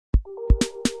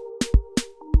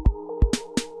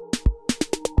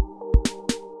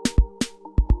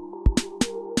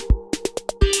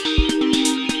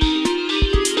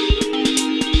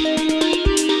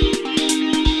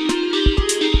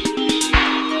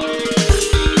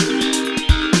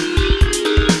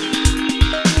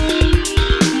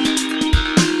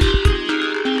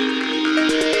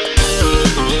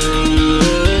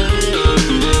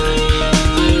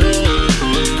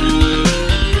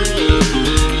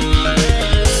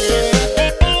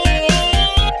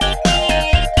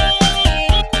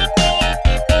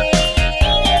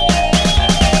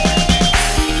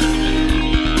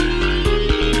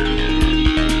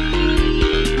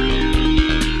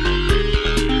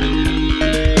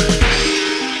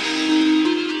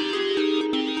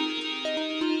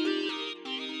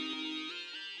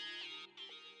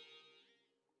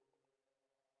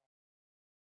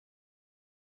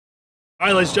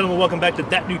Alright, ladies and gentlemen, welcome back to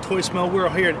That New Toy Smell. We're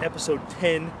here in episode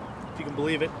 10, if you can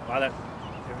believe it. Wow,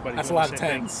 that's a lot of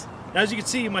tens. Now, as you can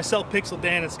see, myself, Pixel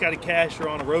Dan, and Scotty Cash are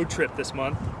on a road trip this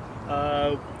month.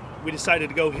 We decided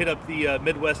to go hit up the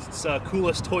Midwest's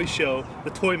coolest toy show,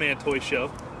 the Toyman Toy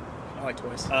Show. I like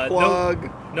toys. Plug.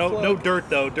 No dirt,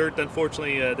 though. Dirt,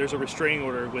 unfortunately, there's a restraining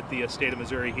order with the state of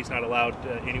Missouri. He's not allowed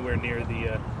anywhere near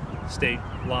the state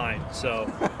line, so...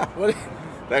 What?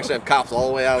 They actually have cops all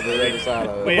the way out of the other side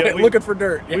of it. Looking for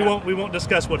dirt. Yeah. We won't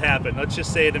discuss what happened. Let's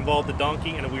just say it involved a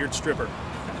donkey and a weird stripper.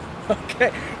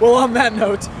 Okay. Well, on that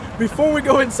note, before we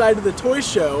go inside of the toy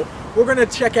show, we're going to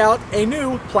check out a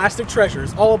new Plastic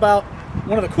Treasures, all about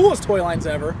one of the coolest toy lines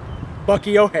ever,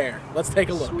 Bucky O'Hare. Let's take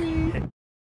a look. Sweet.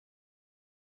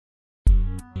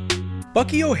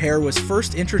 Bucky O'Hare was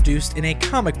first introduced in a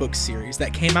comic book series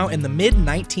that came out in the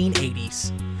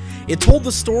mid-1980s. It told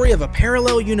the story of a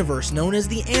parallel universe known as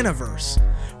the Aniverse,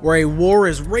 where a war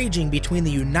is raging between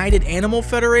the United Animal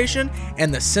Federation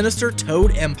and the sinister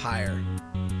Toad Empire.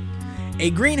 A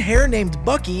green hare named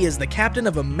Bucky is the captain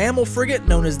of a mammal frigate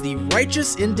known as the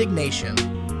Righteous Indignation.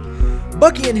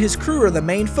 Bucky and his crew are the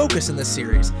main focus in the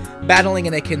series, battling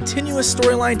in a continuous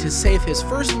storyline to save his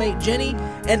first mate Jenny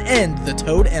and end the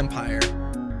Toad Empire.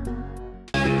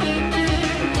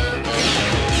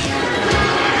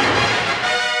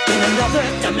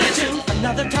 Another dimension,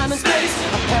 another time and space,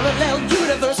 a parallel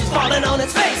universe is falling on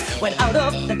its face. When out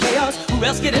of the chaos, who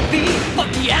else could it be?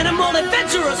 But the animal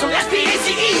adventurers from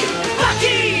SPACE!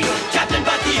 Bucky! Captain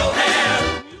Bucky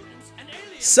O'Hare!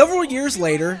 Several years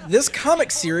later, this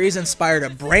comic series inspired a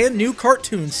brand new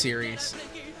cartoon series.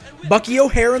 Bucky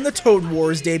O'Hare and the Toad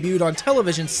Wars debuted on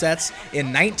television sets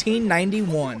in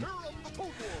 1991.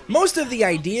 Most of the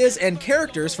ideas and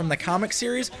characters from the comic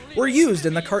series were used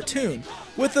in the cartoon,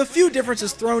 with a few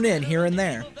differences thrown in here and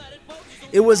there.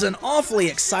 It was an awfully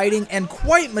exciting and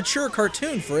quite mature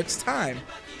cartoon for its time.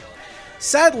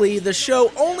 Sadly, the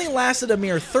show only lasted a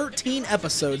mere 13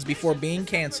 episodes before being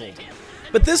canceled,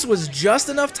 but this was just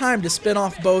enough time to spin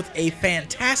off both a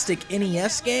fantastic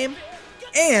NES game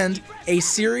and a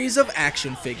series of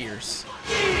action figures.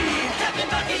 Captain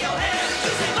Bucky O'Hare!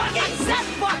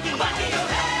 Bucky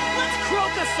O'Hare! Let's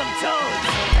croak us some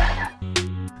toads!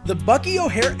 The Bucky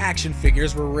O'Hare action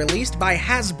figures were released by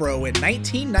Hasbro in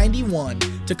 1991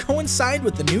 to coincide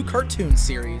with the new cartoon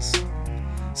series.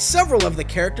 Several of the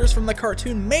characters from the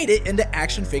cartoon made it into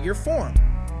action figure form.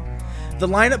 The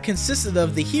lineup consisted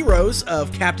of the heroes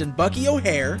of Captain Bucky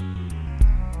O'Hare,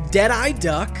 Deadeye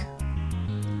Duck,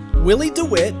 Willie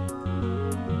DeWitt,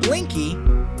 Blinky,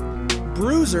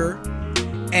 Bruiser,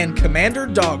 and Commander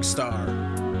Dogstar.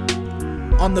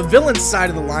 On the villain's side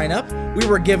of the lineup, we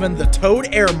were given the Toad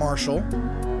Air Marshal,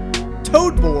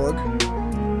 Toadborg,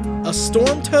 a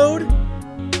Storm Toad,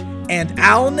 and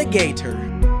Al Negator.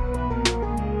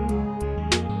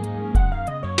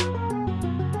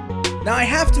 Now I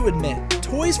have to admit,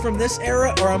 toys from this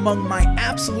era are among my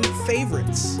absolute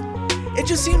favorites. It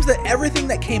just seems that everything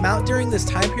that came out during this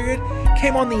time period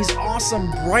came on these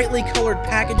awesome, brightly colored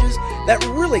packages that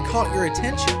really caught your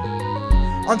attention.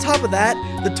 On top of that,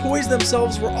 the toys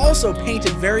themselves were also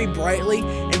painted very brightly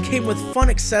and came with fun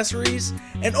accessories,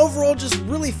 and overall just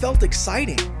really felt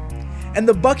exciting. And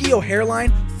the Bucky O'Hare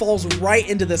line falls right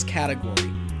into this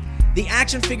category. The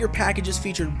action figure packages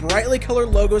featured brightly colored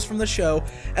logos from the show,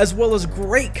 as well as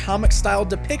great comic-style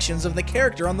depictions of the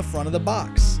character on the front of the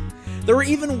box. There were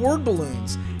even word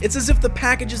balloons. It's as if the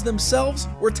packages themselves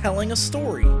were telling a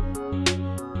story.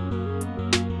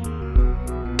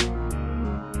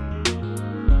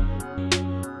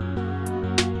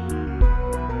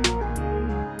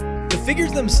 The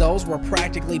figures themselves were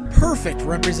practically perfect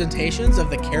representations of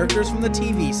the characters from the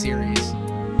TV series.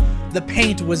 The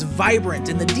paint was vibrant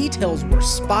and the details were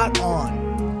spot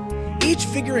on. Each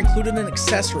figure included an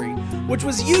accessory, which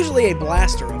was usually a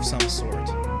blaster of some sort.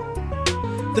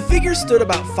 The figures stood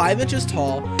about 5 inches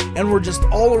tall and were just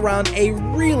all around a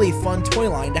really fun toy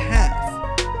line to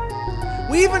have.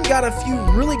 We even got a few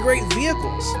really great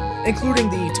vehicles, including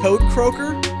the Toad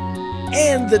Croaker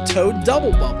and the Toad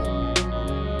Double Bubble.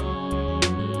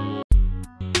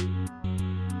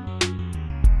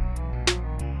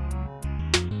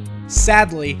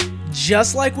 Sadly,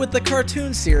 just like with the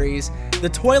cartoon series, the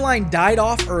toy line died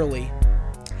off early.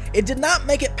 It did not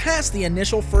make it past the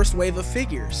initial first wave of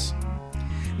figures.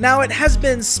 Now, it has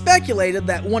been speculated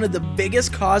that one of the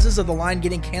biggest causes of the line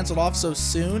getting canceled off so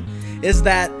soon is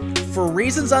that, for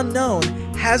reasons unknown,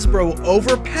 Hasbro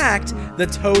overpacked the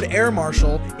Toad Air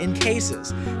Marshal in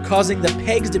cases, causing the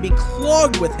pegs to be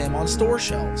clogged with him on store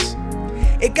shelves.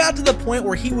 It got to the point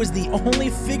where he was the only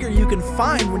figure you can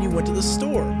find when you went to the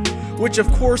store, which of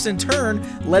course in turn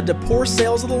led to poor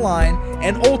sales of the line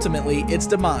and ultimately its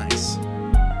demise.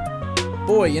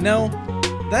 Boy, you know,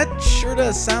 that sure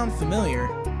does sound familiar.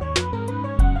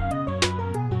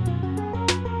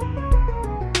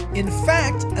 In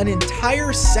fact, an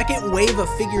entire second wave of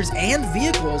figures and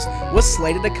vehicles was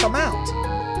slated to come out.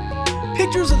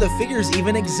 Pictures of the figures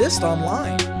even exist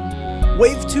online.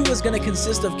 Wave 2 is going to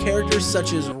consist of characters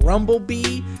such as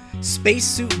Rumblebee,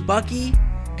 Spacesuit Bucky,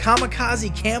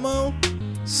 Kamikaze Camo,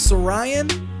 Sorion,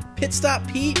 Pitstop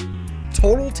Pete,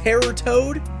 Total Terror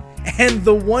Toad, and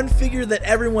the one figure that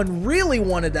everyone really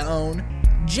wanted to own,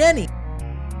 Jenny.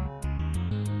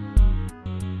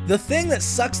 The thing that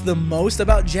sucks the most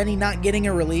about Jenny not getting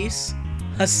a release,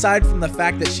 aside from the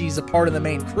fact that she's a part of the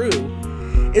main crew,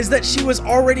 is that she was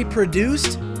already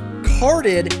produced,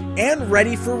 carded, and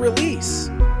ready for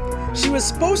release. She was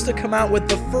supposed to come out with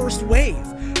the first wave,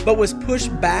 but was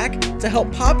pushed back to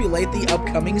help populate the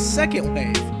upcoming second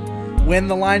wave. When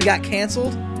the line got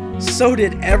canceled, so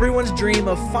did everyone's dream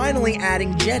of finally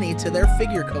adding Jenny to their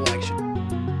figure collection.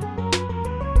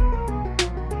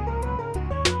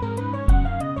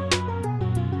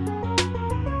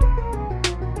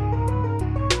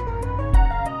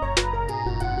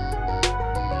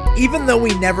 Even though we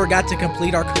never got to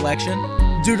complete our collection,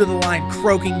 due to the line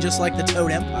croaking just like the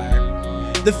Toad Empire,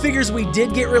 the figures we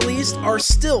did get released are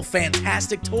still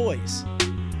fantastic toys.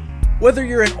 Whether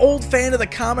you're an old fan of the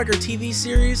comic or TV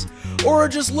series, or are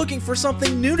just looking for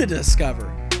something new to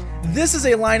discover, this is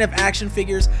a line of action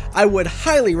figures I would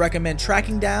highly recommend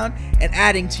tracking down and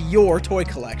adding to your toy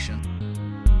collection.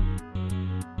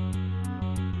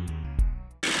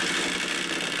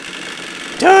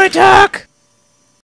 Toy Talk!